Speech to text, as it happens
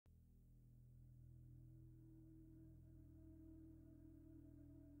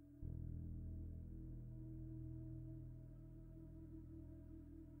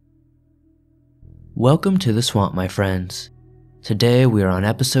Welcome to the swamp, my friends. Today we are on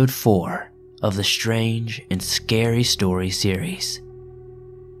episode 4 of the Strange and Scary Story series.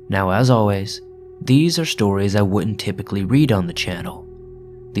 Now, as always, these are stories I wouldn't typically read on the channel.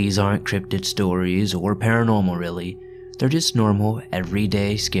 These aren't cryptid stories or paranormal really, they're just normal,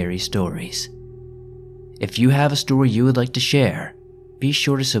 everyday scary stories. If you have a story you would like to share, be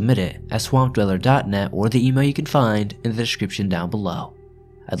sure to submit it at swampdweller.net or the email you can find in the description down below.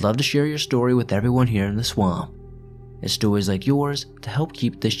 I'd love to share your story with everyone here in the swamp. It's stories like yours to help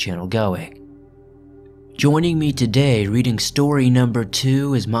keep this channel going. Joining me today reading story number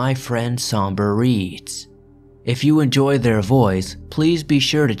 2 is my friend Somber Reads. If you enjoy their voice, please be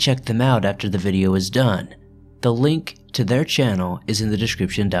sure to check them out after the video is done. The link to their channel is in the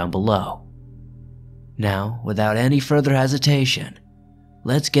description down below. Now, without any further hesitation,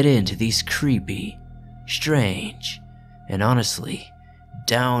 let's get into these creepy, strange, and honestly,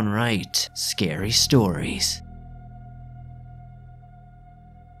 downright scary stories.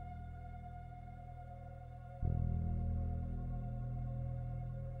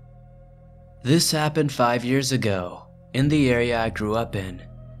 This happened 5 years ago, in the area I grew up in.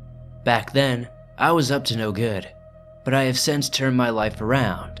 Back then, I was up to no good, but I have since turned my life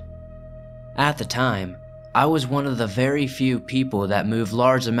around. At the time, I was one of the very few people that moved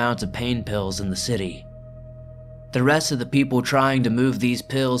large amounts of pain pills in the city. The rest of the people trying to move these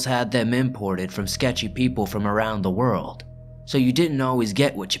pills had them imported from sketchy people from around the world, so you didn't always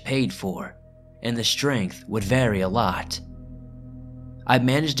get what you paid for, and the strength would vary a lot. I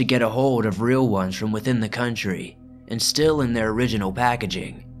managed to get a hold of real ones from within the country, and still in their original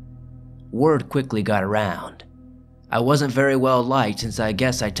packaging. Word quickly got around. I wasn't very well liked since I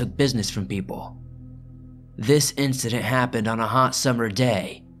guess I took business from people. This incident happened on a hot summer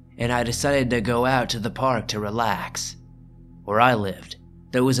day, and I decided to go out to the park to relax. Where I lived,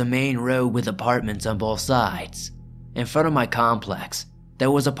 there was a main road with apartments on both sides. In front of my complex,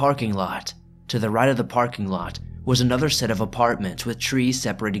 there was a parking lot. To the right of the parking lot was another set of apartments with trees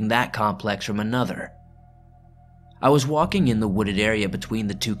separating that complex from another. I was walking in the wooded area between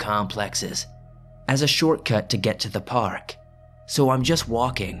the two complexes as a shortcut to get to the park, so I'm just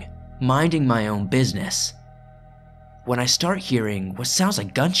walking, minding my own business, when I start hearing what sounds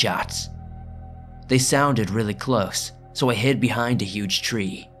like gunshots. They sounded really close, so I hid behind a huge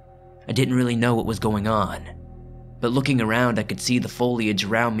tree. I didn't really know what was going on, but looking around I could see the foliage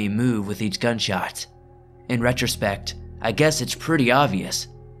around me move with each gunshot. In retrospect, I guess it's pretty obvious,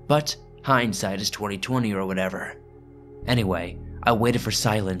 but hindsight is 20/20 or whatever. Anyway, I waited for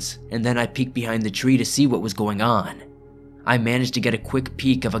silence, and then I peeked behind the tree to see what was going on. I managed to get a quick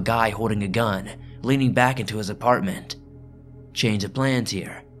peek of a guy holding a gun, leaning back into his apartment. Change of plans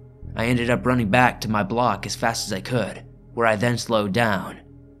here. I ended up running back to my block as fast as I could, where I then slowed down.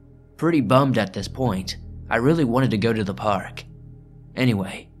 Pretty bummed at this point. I really wanted to go to the park.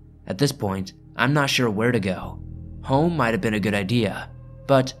 Anyway, at this point, I'm not sure where to go. Home might have been a good idea,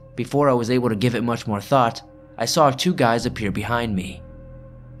 but before I was able to give it much more thought, I saw 2 guys appear behind me.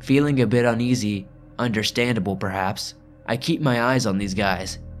 Feeling a bit uneasy, understandable perhaps, I keep my eyes on these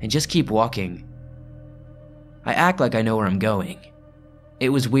guys and just keep walking. I act like I know where I'm going. It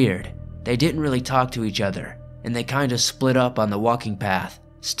was weird. They didn't really talk to each other, and they kinda split up on the walking path,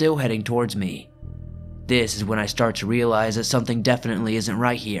 still heading towards me. This is when I start to realize that something definitely isn't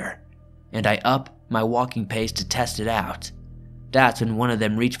right here, and I up my walking pace to test it out. That's when one of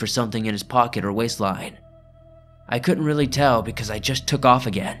them reached for something in his pocket or waistline. I couldn't really tell because I just took off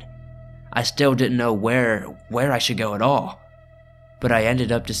again. I still didn't know where I should go at all. But I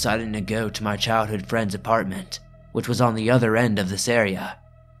ended up deciding to go to my childhood friend's apartment, which was on the other end of this area.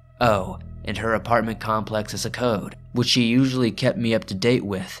 Oh, and her apartment complex has a code, which she usually kept me up to date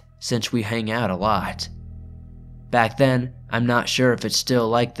with since we hang out a lot. Back then, I'm not sure if it's still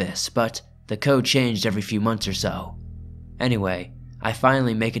like this, but the code changed every few months or so. Anyway, I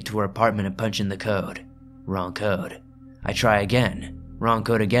finally make it to her apartment and punch in the code. Wrong code. I try again. Wrong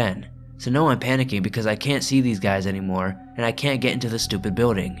code again. So now I'm panicking because I can't see these guys anymore and I can't get into the stupid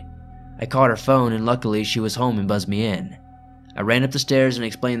building. I called her phone and luckily she was home and buzzed me in. I ran up the stairs and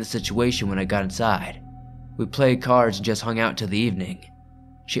explained the situation when I got inside. We played cards and just hung out till the evening.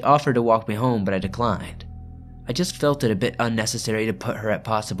 She offered to walk me home but I declined. I just felt it a bit unnecessary to put her at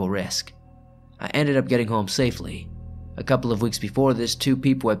possible risk. I ended up getting home safely. A couple of weeks before this, 2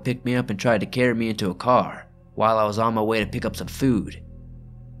 people had picked me up and tried to carry me into a car while I was on my way to pick up some food.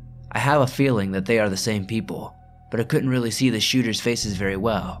 I have a feeling that they are the same people, but I couldn't really see the shooters' faces very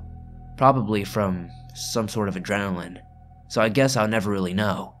well, probably from some sort of adrenaline, so I guess I'll never really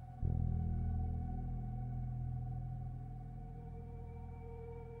know.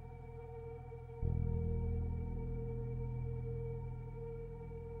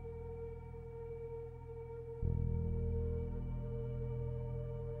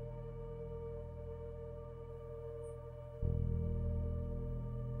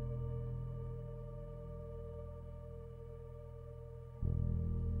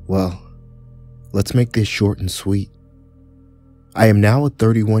 Well, let's make this short and sweet. I am now a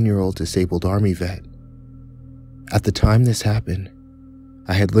 31-year-old disabled Army vet. At the time this happened,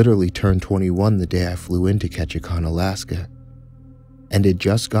 I had literally turned 21 the day I flew into Ketchikan, Alaska, and had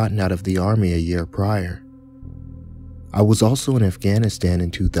just gotten out of the Army a year prior. I was also in Afghanistan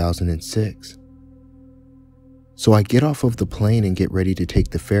in 2006. So I get off of the plane and get ready to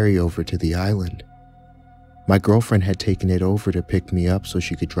take the ferry over to the island. My girlfriend had taken it over to pick me up so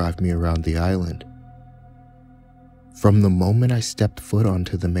she could drive me around the island. From the moment I stepped foot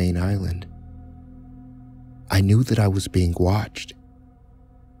onto the main island, I knew that I was being watched.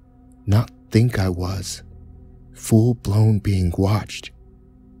 Not think I was. Full-blown being watched.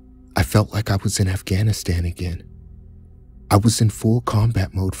 I felt like I was in Afghanistan again. I was in full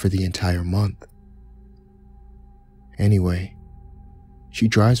combat mode for the entire month. Anyway, she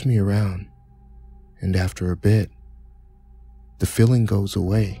drives me around, and after a bit, the feeling goes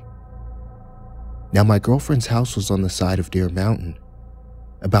away. Now, my girlfriend's house was on the side of Deer Mountain,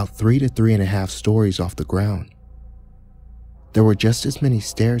 about 3 to 3.5 stories off the ground. There were just as many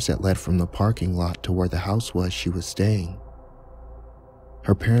stairs that led from the parking lot to where the house was she was staying.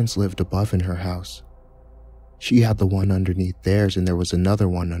 Her parents lived above in her house. She had the one underneath theirs, and there was another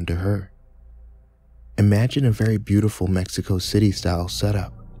one under her. Imagine a very beautiful Mexico City style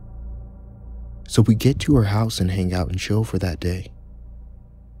setup. So we get to her house and hang out and chill for that day.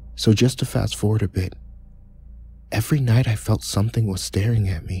 So just to fast forward a bit, every night I felt something was staring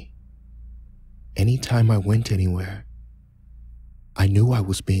at me. Anytime I went anywhere, I knew I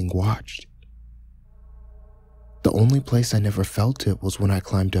was being watched. The only place I never felt it was when I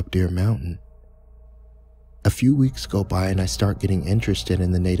climbed up Deer Mountain. A few weeks go by and I start getting interested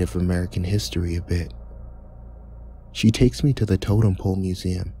in the Native American history a bit. She takes me to the Totem Pole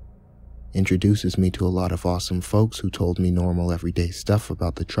Museum, introduces me to a lot of awesome folks who told me normal everyday stuff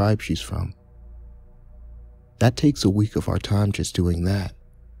about the tribe she's from. That takes a week of our time just doing that.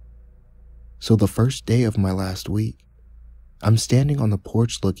 So the first day of my last week, I'm standing on the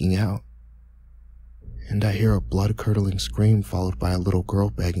porch looking out, and I hear a blood-curdling scream followed by a little girl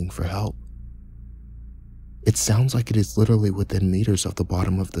begging for help. It sounds like it is literally within meters of the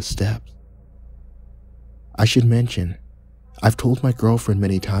bottom of the steps. I should mention, I've told my girlfriend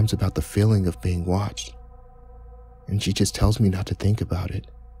many times about the feeling of being watched, and she just tells me not to think about it,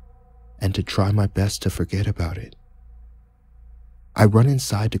 and to try my best to forget about it. I run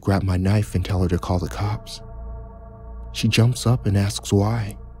inside to grab my knife and tell her to call the cops. She jumps up and asks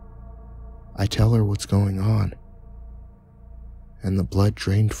why. I tell her what's going on, and the blood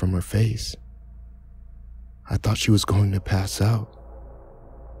drained from her face. I thought she was going to pass out.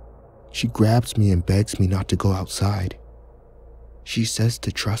 She grabs me and begs me not to go outside. She says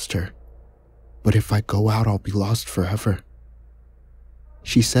to trust her, but if I go out, I'll be lost forever.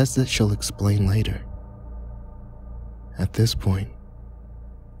 She says that she'll explain later. At this point,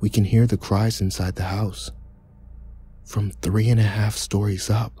 we can hear the cries inside the house, from 3.5 stories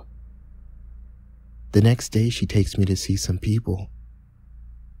up. The next day, she takes me to see some people,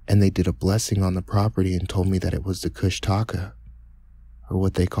 and they did a blessing on the property and told me that it was the Kushtaka, or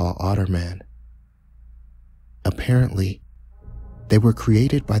what they call Otterman. Apparently, they were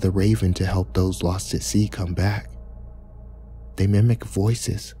created by the Raven to help those lost at sea come back. They mimic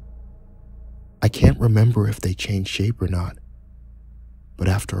voices. I can't remember if they changed shape or not, but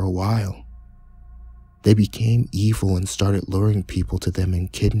after a while, they became evil and started luring people to them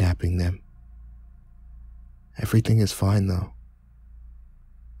and kidnapping them. Everything is fine though,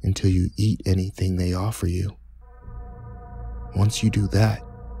 until you eat anything they offer you. Once you do that,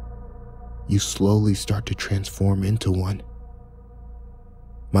 you slowly start to transform into one.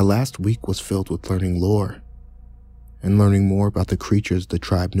 My last week was filled with learning lore, and learning more about the creatures the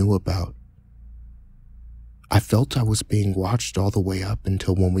tribe knew about. I felt I was being watched all the way up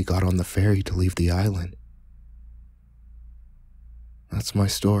until when we got on the ferry to leave the island. That's my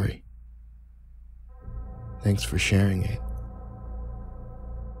story. Thanks for sharing it.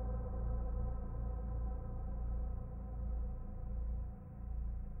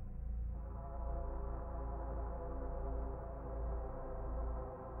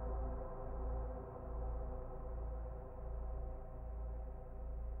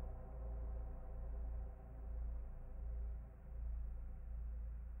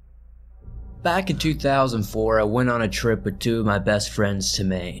 Back in 2004, I went on a trip with 2 of my best friends to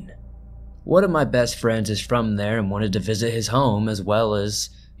Maine. One of my best friends is from there and wanted to visit his home as well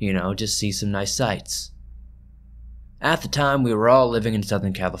as, just see some nice sights. At the time, we were all living in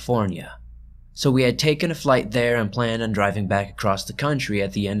Southern California, so we had taken a flight there and planned on driving back across the country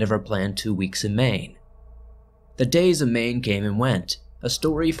at the end of our planned 2 weeks in Maine. The days of Maine came and went, a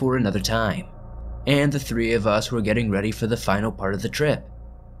story for another time, and the three of us were getting ready for the final part of the trip.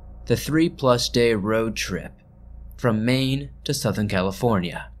 The 3+ day road trip from Maine to Southern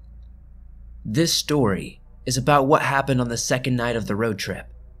California. This story is about what happened on the second night of the road trip.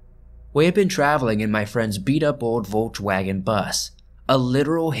 We had been traveling in my friend's beat-up old Volkswagen bus, a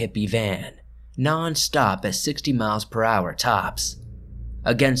literal hippie van, non-stop at 60 miles per hour tops.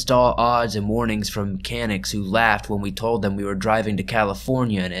 Against all odds and warnings from mechanics who laughed when we told them we were driving to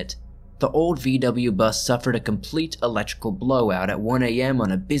California in it, the old VW bus suffered a complete electrical blowout at 1 a.m.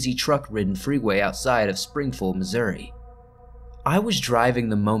 on a busy truck-ridden freeway outside of Springfield, Missouri. I was driving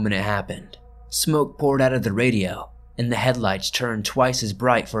the moment it happened. Smoke poured out of the radio, and the headlights turned twice as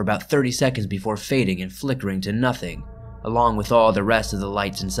bright for about 30 seconds before fading and flickering to nothing, along with all the rest of the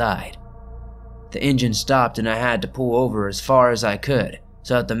lights inside. The engine stopped and I had to pull over as far as I could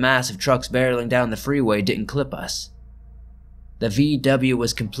so that the massive trucks barreling down the freeway didn't clip us. The VW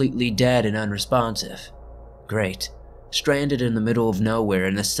was completely dead and unresponsive. Great. Stranded in the middle of nowhere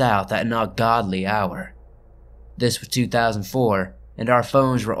in the south at an ungodly hour. This was 2004, and our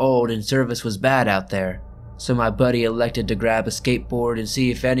phones were old and service was bad out there, so my buddy elected to grab a skateboard and see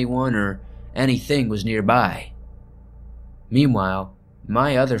if anyone or anything was nearby. Meanwhile,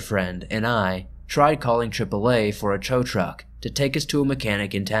 my other friend and I tried calling AAA for a tow truck to take us to a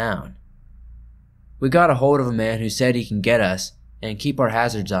mechanic in town. We got a hold of a man who said he can get us and keep our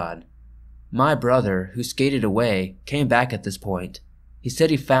hazards on. My brother, who skated away, came back at this point. He said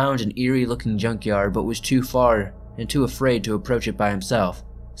he found an eerie-looking junkyard but was too far and too afraid to approach it by himself,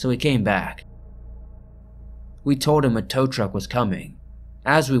 so he came back. We told him a tow truck was coming.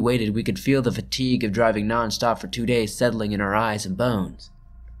 As we waited, we could feel the fatigue of driving non-stop for 2 days settling in our eyes and bones.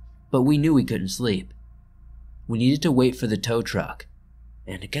 But we knew we couldn't sleep. We needed to wait for the tow truck,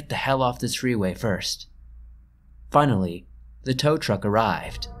 and to get the hell off this freeway first. Finally, the tow truck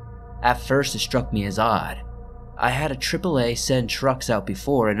arrived. At first it struck me as odd. I had a AAA send trucks out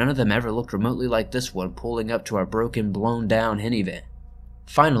before and none of them ever looked remotely like this one pulling up to our broken, blown down minivan.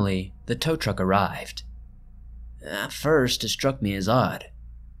 Finally, the tow truck arrived. At first it struck me as odd.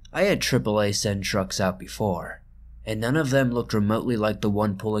 I had AAA send trucks out before, and none of them looked remotely like the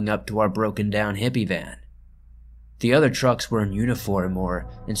one pulling up to our broken down hippie van. The other trucks were in uniform or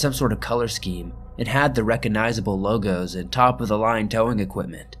in some sort of color scheme and had the recognizable logos and top-of-the-line towing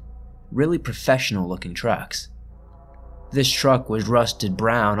equipment. Really professional looking trucks. This truck was rusted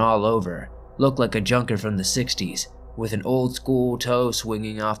brown all over, looked like a junker from the 60s, with an old school tow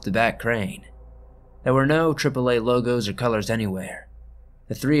swinging off the back crane. There were no AAA logos or colors anywhere.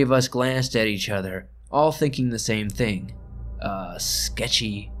 The three of us glanced at each other, all thinking the same thing.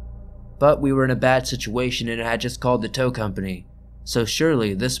 Sketchy. But we were in a bad situation and had just called the tow company, so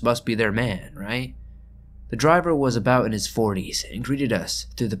surely this must be their man, right? The driver was about in his 40s and greeted us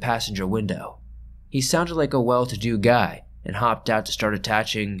through the passenger window. He sounded like a well-to-do guy and hopped out to start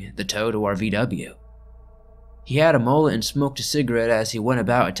attaching the tow to our VW. He had a mullet and smoked a cigarette as he went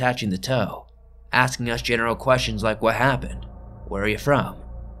about attaching the tow, asking us general questions like what happened, where are you from,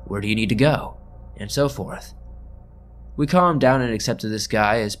 where do you need to go, and so forth. We calmed down and accepted this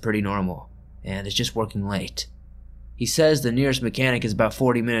guy as pretty normal, and is just working late. He says the nearest mechanic is about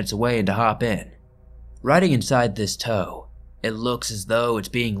 40 minutes away and to hop in. Riding inside this tow, it looks as though it's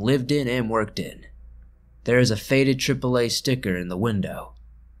being lived in and worked in. There is a faded AAA sticker in the window.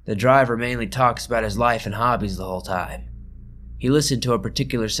 The driver mainly talks about his life and hobbies the whole time. He listened to a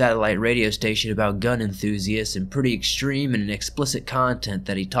particular satellite radio station about gun enthusiasts and pretty extreme and explicit content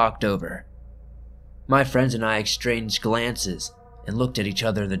that he talked over. My friends and I exchanged glances and looked at each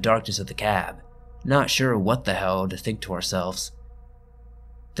other in the darkness of the cab, not sure what the hell to think to ourselves.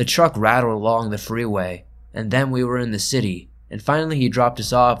 The truck rattled along the freeway, and then we were in the city, and finally he dropped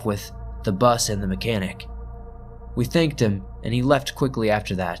us off with the bus and the mechanic. We thanked him, and he left quickly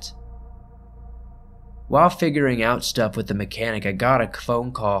after that. While figuring out stuff with the mechanic, I got a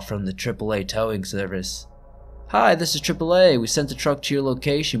phone call from the AAA towing service. Hi, this is AAA. We sent the truck to your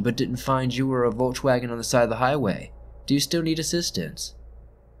location but didn't find you or a Volkswagen on the side of the highway. Do you still need assistance?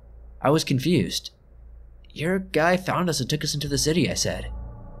 I was confused. Your guy found us and took us into the city, I said.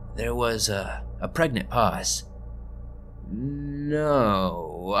 There was a pregnant pause.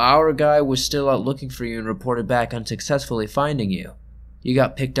 No, our guy was still out looking for you and reported back unsuccessfully finding you. You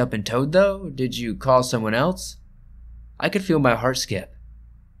got picked up and towed though? Did you call someone else? I could feel my heart skip.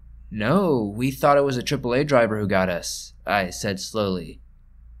 No, we thought it was a AAA driver who got us, I said slowly.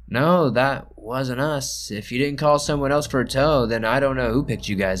 No, that wasn't us. If you didn't call someone else for a tow, then I don't know who picked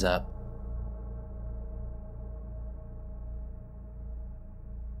you guys up.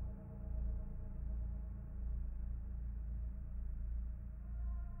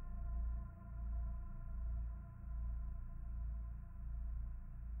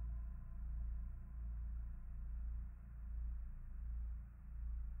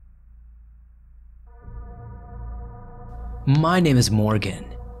 My name is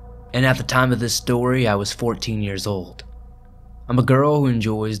Morgan, and at the time of this story, I was 14 years old. I'm a girl who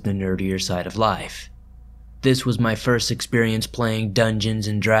enjoys the nerdier side of life. This was my first experience playing Dungeons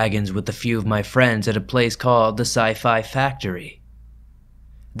and Dragons with a few of my friends at a place called the Sci-Fi Factory.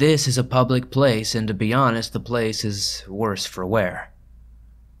 This is a public place, and to be honest, the place is worse for wear.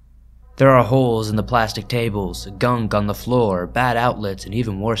 There are holes in the plastic tables, gunk on the floor, bad outlets, and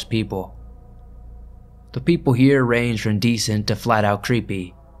even worse people. The people here range from decent to flat out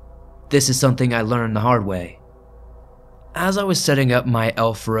creepy. This is something I learned the hard way. As I was setting up my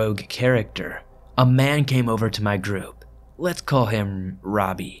elf rogue character, a man came over to my group. Let's call him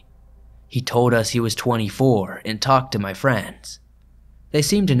Robbie. He told us he was 24 and talked to my friends. They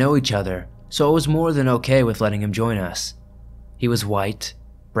seemed to know each other, so I was more than okay with letting him join us. He was white,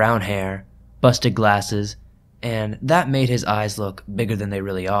 brown hair, busted glasses, and that made his eyes look bigger than they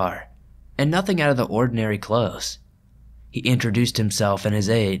really are, and nothing out of the ordinary close. He introduced himself and his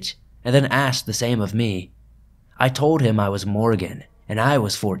age, and then asked the same of me. I told him I was Morgan, and I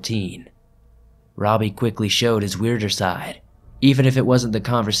was 14. Robbie quickly showed his weirder side, even if it wasn't the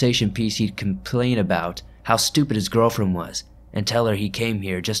conversation piece he'd complain about how stupid his girlfriend was, and tell her he came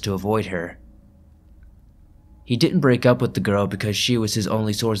here just to avoid her. He didn't break up with the girl because she was his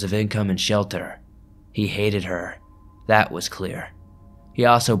only source of income and shelter. He hated her. That was clear. He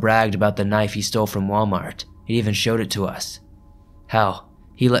also bragged about the knife he stole from Walmart. He even showed it to us. Hell,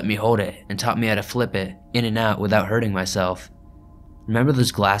 he let me hold it and taught me how to flip it in and out without hurting myself. Remember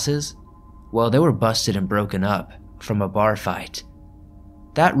those glasses? Well, they were busted and broken up from a bar fight.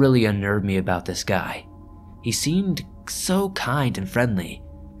 That really unnerved me about this guy. He seemed so kind and friendly,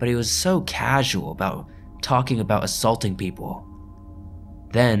 but he was so casual about talking about assaulting people.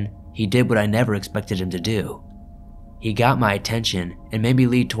 Then, he did what I never expected him to do. He got my attention and made me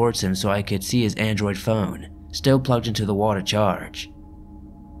lead towards him so I could see his Android phone, still plugged into the wall to charge.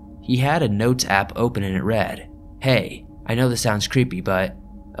 He had a notes app open and it read, "Hey, I know this sounds creepy, but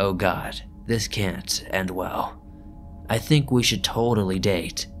oh god, this can't end well. I think we should totally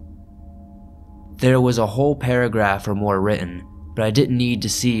date." There was a whole paragraph or more written, but I didn't need to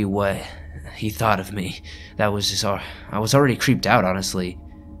see what he thought of me. I was already creeped out, honestly.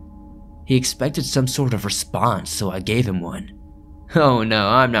 He expected some sort of response, so I gave him one. "Oh no,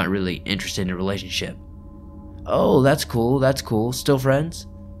 I'm not really interested in a relationship." "Oh, that's cool. Still friends?"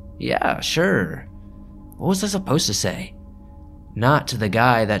 "Yeah, sure." What was I supposed to say? Not to the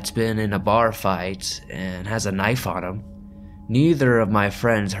guy that's been in a bar fight and has a knife on him. Neither of my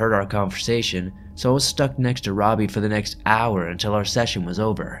friends heard our conversation, so I was stuck next to Robbie for the next hour until our session was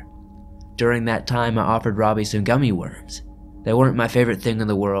over. During that time, I offered Robbie some gummy worms. They weren't my favorite thing in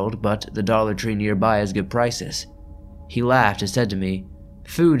the world, but the Dollar Tree nearby has good prices. He laughed and said to me,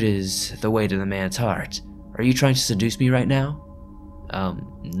 "Food is the way to the man's heart. Are you trying to seduce me right now?"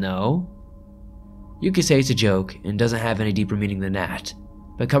 No. You could say it's a joke and doesn't have any deeper meaning than that,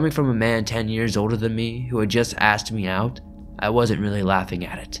 but coming from a man 10 years older than me who had just asked me out, I wasn't really laughing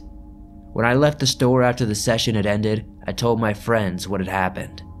at it. When I left the store after the session had ended, I told my friends what had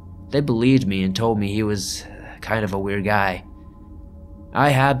happened. They believed me and told me he was kind of a weird guy.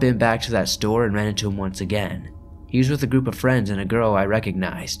 I have been back to that store and ran into him once again. He was with a group of friends and a girl I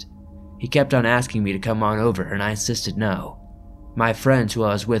recognized. He kept on asking me to come on over and I insisted no. My friends who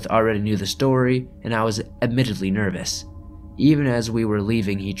I was with already knew the story and I was admittedly nervous. Even as we were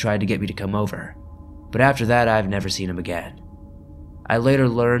leaving, he tried to get me to come over. But after that, I've never seen him again. I later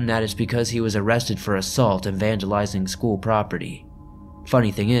learned that it's because he was arrested for assault and vandalizing school property.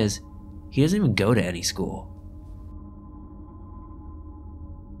 Funny thing is, he doesn't even go to any school.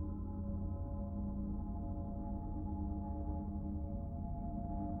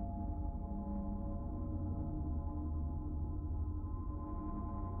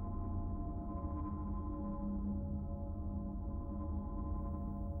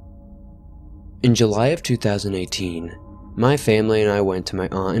 In July of 2018, my family and I went to my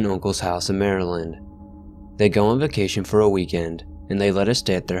aunt and uncle's house in Maryland. They go on vacation for a weekend, and they let us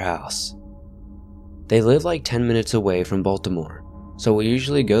stay at their house. They live like 10 minutes away from Baltimore, so we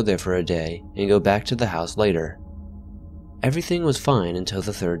usually go there for a day and go back to the house later. Everything was fine until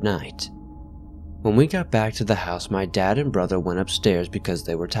the third night. When we got back to the house, my dad and brother went upstairs because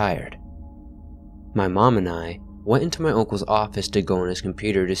they were tired. My mom and I went into my uncle's office to go on his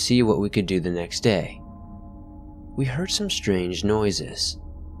computer to see what we could do the next day. We heard some strange noises.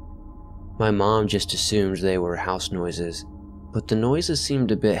 My mom just assumed they were house noises, but the noises seemed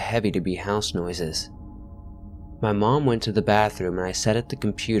a bit heavy to be house noises. My mom went to the bathroom and I sat at the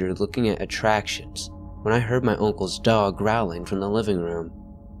computer looking at attractions when I heard my uncle's dog growling from the living room.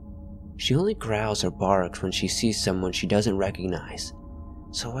 she only growls or barks when she sees someone she doesn't recognize,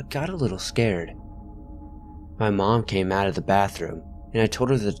 so I got a little scared. My mom came out of the bathroom, and I told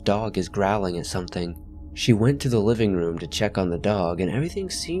her the dog is growling at something. She went to the living room to check on the dog, and everything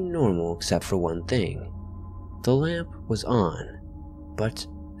seemed normal except for one thing. The lamp was on, but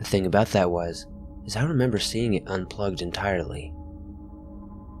the thing about that is I remember seeing it unplugged entirely.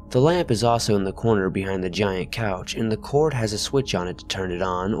 The lamp is also in the corner behind the giant couch, and the cord has a switch on it to turn it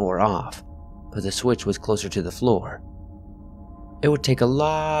on or off, but the switch was closer to the floor. It would take a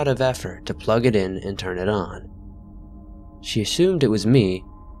lot of effort to plug it in and turn it on. She assumed it was me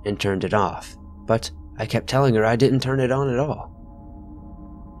and turned it off, but I kept telling her I didn't turn it on at all.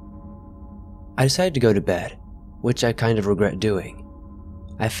 I decided to go to bed, which I kind of regret doing.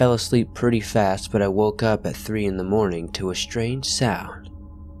 I fell asleep pretty fast, but I woke up at 3 in the morning to a strange sound.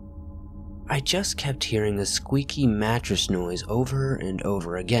 I just kept hearing a squeaky mattress noise over and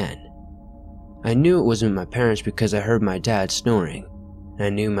over again. I knew it wasn't my parents because I heard my dad snoring, and I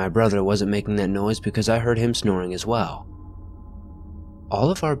knew my brother wasn't making that noise because I heard him snoring as well. All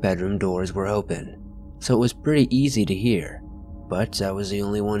of our bedroom doors were open, so it was pretty easy to hear, but I was the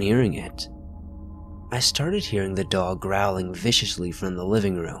only one hearing it. I started hearing the dog growling viciously from the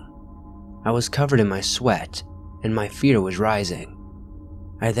living room. I was covered in my sweat, and my fear was rising.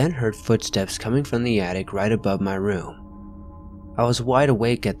 I then heard footsteps coming from the attic right above my room. I was wide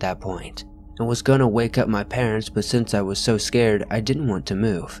awake at that point, and was gonna wake up my parents, but since I was so scared, I didn't want to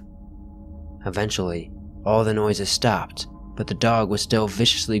move. Eventually, all the noises stopped, but the dog was still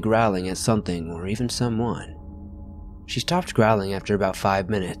viciously growling at something or even someone. She stopped growling after about 5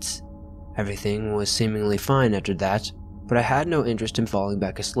 minutes. Everything was seemingly fine after that, but I had no interest in falling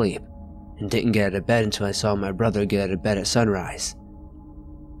back asleep, and didn't get out of bed until I saw my brother get out of bed at sunrise.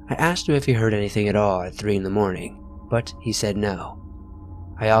 I asked him if he heard anything at all at 3 in the morning, but he said no.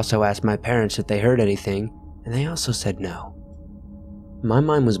 I also asked my parents if they heard anything, and they also said no. My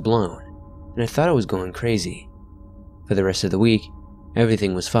mind was blown, and I thought I was going crazy. For the rest of the week,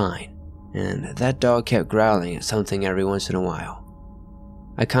 everything was fine, and that dog kept growling at something every once in a while.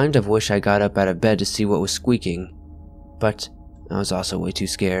 I kind of wish I got up out of bed to see what was squeaking, but I was also way too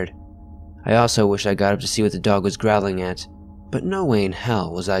scared. I also wish I got up to see what the dog was growling at, but no way in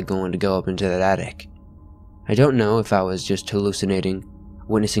hell was I going to go up into that attic. I don't know if I was just hallucinating,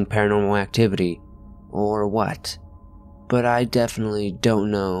 witnessing paranormal activity, or what, but I definitely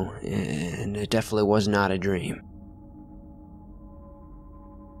don't know, and it definitely was not a dream.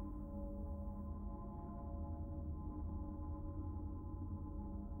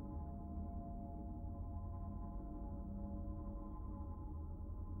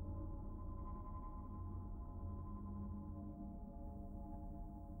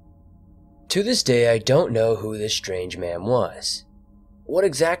 To this day, I don't know who this strange man was. What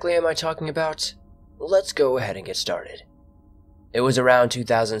exactly am I talking about? Let's go ahead and get started. It was around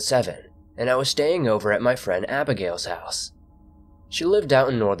 2007, and I was staying over at my friend Abigail's house. She lived out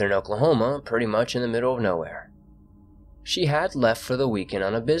in northern Oklahoma, pretty much in the middle of nowhere. She had left for the weekend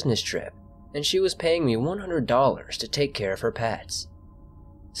on a business trip, and she was paying me $100 to take care of her pets.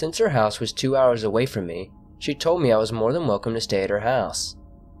 Since her house was 2 hours away from me, she told me I was more than welcome to stay at her house.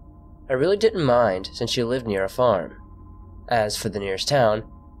 I really didn't mind since she lived near a farm. As for the nearest town,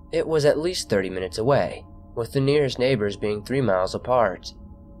 it was at least 30 minutes away, with the nearest neighbors being 3 miles apart.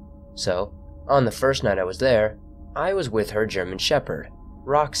 So, on the first night I was there, I was with her German Shepherd,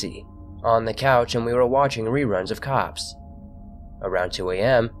 Roxy, on the couch, and we were watching reruns of Cops. Around 2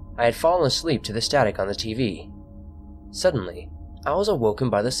 a.m., I had fallen asleep to the static on the TV. Suddenly, I was awoken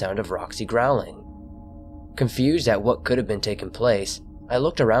by the sound of Roxy growling. Confused at what could have been taking place, I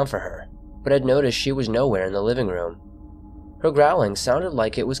looked around for her, but had noticed she was nowhere in the living room. Her growling sounded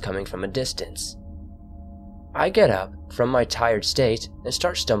like it was coming from a distance. I get up from my tired state and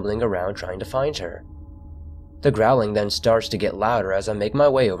start stumbling around trying to find her. The growling then starts to get louder as I make my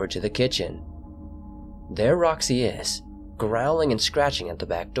way over to the kitchen. There Roxy is, growling and scratching at the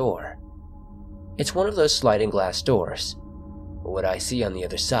back door. It's one of those sliding glass doors. What I see on the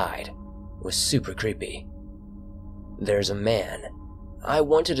other side was super creepy. There's a man, I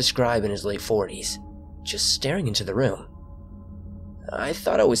want to describe in his late 40s, just staring into the room. I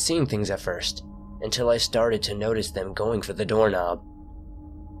thought I was seeing things at first, until I started to notice them going for the doorknob.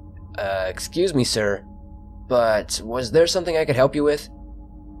 Excuse me, sir, but was there something I could help you with?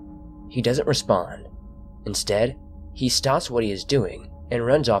 He doesn't respond. Instead, he stops what he is doing and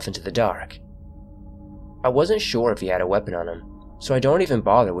runs off into the dark. I wasn't sure if he had a weapon on him, so I don't even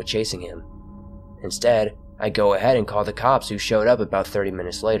bother with chasing him. Instead, I go ahead and call the cops, who showed up about 30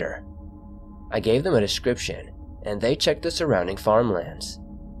 minutes later. I gave them a description, and they checked the surrounding farmlands.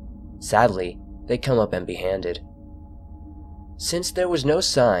 Sadly, they come up empty-handed. Since there was no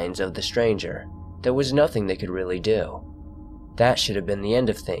signs of the stranger, there was nothing they could really do. That should have been the end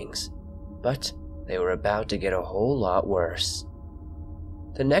of things, but they were about to get a whole lot worse.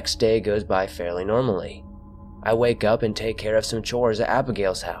 The next day goes by fairly normally. I wake up and take care of some chores at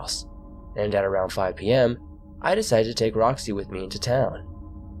Abigail's house, and at around 5 p.m., I decide to take Roxy with me into town.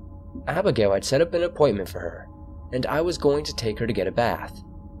 Abigail had set up an appointment for her, and I was going to take her to get a bath.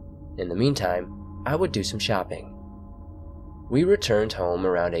 In the meantime, I would do some shopping. We returned home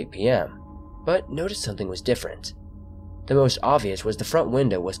around 8 p.m., but noticed something was different. The most obvious was the front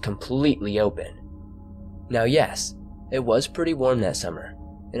window was completely open. Now yes, it was pretty warm that summer,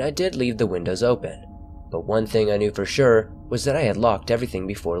 and I did leave the windows open, but one thing I knew for sure was that I had locked everything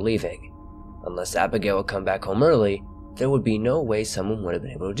before leaving. Unless Abigail had come back home early, there would be no way someone would have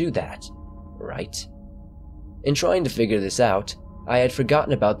been able to do that, right? In trying to figure this out, I had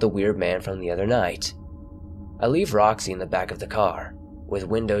forgotten about the weird man from the other night. I leave Roxy in the back of the car, with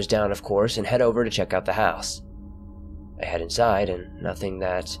windows down of course, and head over to check out the house. I head inside and nothing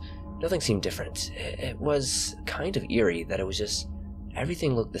seemed different. It was kind of eerie that it was just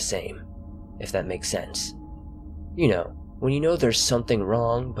everything looked the same, if that makes sense. You know, when you know there's something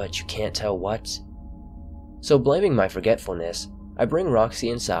wrong but you can't tell what. So blaming my forgetfulness, I bring Roxy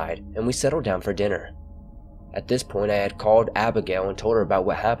inside and we settle down for dinner. At this point I had called Abigail and told her about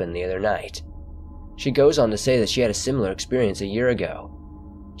what happened the other night. She goes on to say that she had a similar experience a year ago.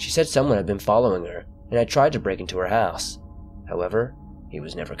 She said someone had been following her and had tried to break into her house. However, he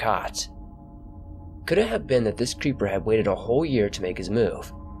was never caught. Could it have been that this creeper had waited a whole year to make his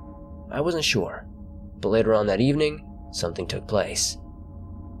move? I wasn't sure, but later on that evening, something took place.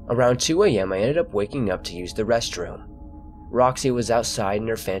 Around 2 a.m. I ended up waking up to use the restroom. Roxy was outside in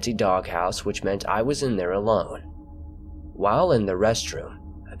her fancy doghouse, which meant I was in there alone. While in the restroom,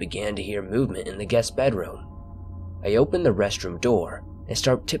 I began to hear movement in the guest bedroom. I opened the restroom door and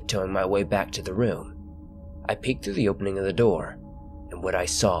started tiptoeing my way back to the room. I peeked through the opening of the door, and what I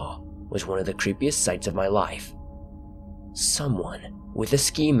saw was one of the creepiest sights of my life. Someone with a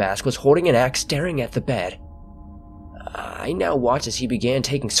ski mask was holding an axe staring at the bed. I now watched as he began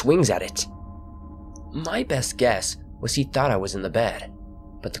taking swings at it. My best guess was he thought I was in the bed,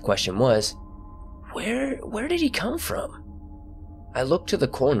 but the question was, where did he come from? I looked to the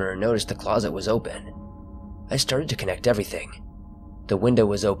corner and noticed the closet was open. I started to connect everything. The window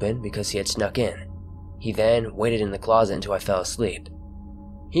was open because he had snuck in. He then waited in the closet until I fell asleep.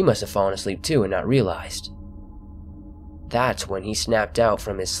 He must have fallen asleep too and not realized. That's when he snapped out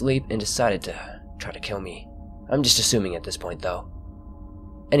from his sleep and decided to try to kill me. I'm just assuming at this point though.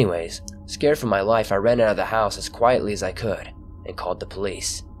 Anyways, scared for my life, I ran out of the house as quietly as I could and called the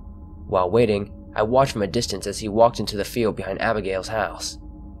police. While waiting, I watched from a distance as he walked into the field behind Abigail's house.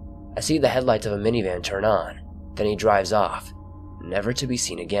 I see the headlights of a minivan turn on, then he drives off, never to be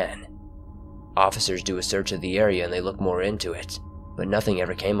seen again. Officers do a search of the area and they look more into it, but nothing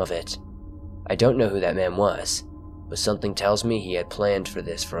ever came of it. I don't know who that man was, but something tells me he had planned for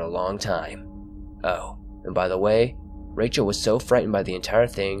this for a long time. Oh, and by the way, Rachel was so frightened by the entire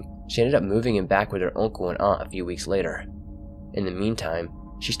thing, she ended up moving in back with her uncle and aunt a few weeks later. In the meantime,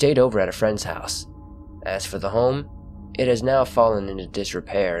 she stayed over at a friend's house. As for the home, it has now fallen into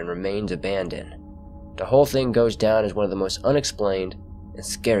disrepair and remains abandoned. The whole thing goes down as one of the most unexplained and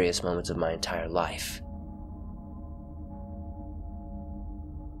scariest moments of my entire life.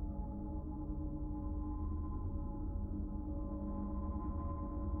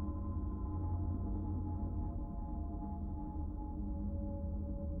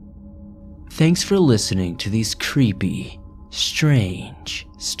 Thanks for listening to these creepy, strange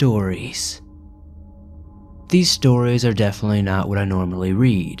stories. These stories are definitely not what I normally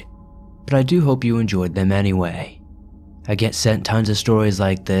read, but I do hope you enjoyed them anyway. I get sent tons of stories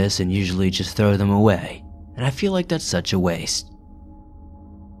like this and usually just throw them away, and I feel like that's such a waste.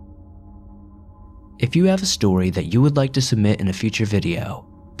 If you have a story that you would like to submit in a future video,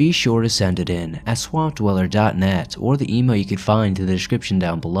 be sure to send it in at swampdweller.net or the email you could find in the description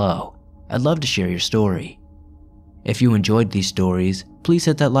down below. I'd love to share your story. If you enjoyed these stories, please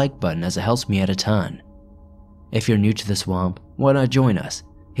hit that like button as it helps me out a ton. If you're new to the swamp, why not join us?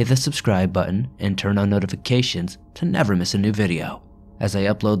 Hit the subscribe button and turn on notifications to never miss a new video, as I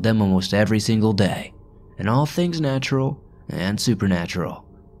upload them almost every single day, and all things natural and supernatural.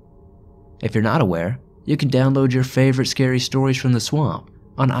 If you're not aware, you can download your favorite scary stories from the swamp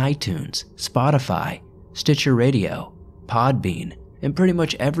on iTunes, Spotify, Stitcher Radio, Podbean, and pretty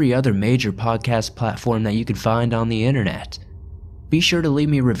much every other major podcast platform that you can find on the internet. Be sure to leave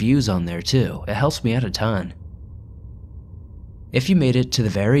me reviews on there too, it helps me out a ton. If you made it to the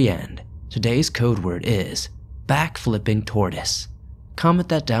very end, today's code word is backflipping tortoise. Comment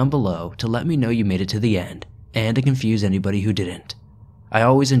that down below to let me know you made it to the end and to confuse anybody who didn't. I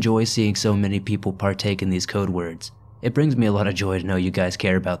always enjoy seeing so many people partake in these code words. It brings me a lot of joy to know you guys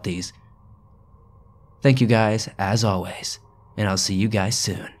care about these. Thank you guys, as always, and I'll see you guys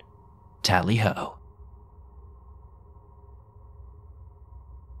soon. Tally ho.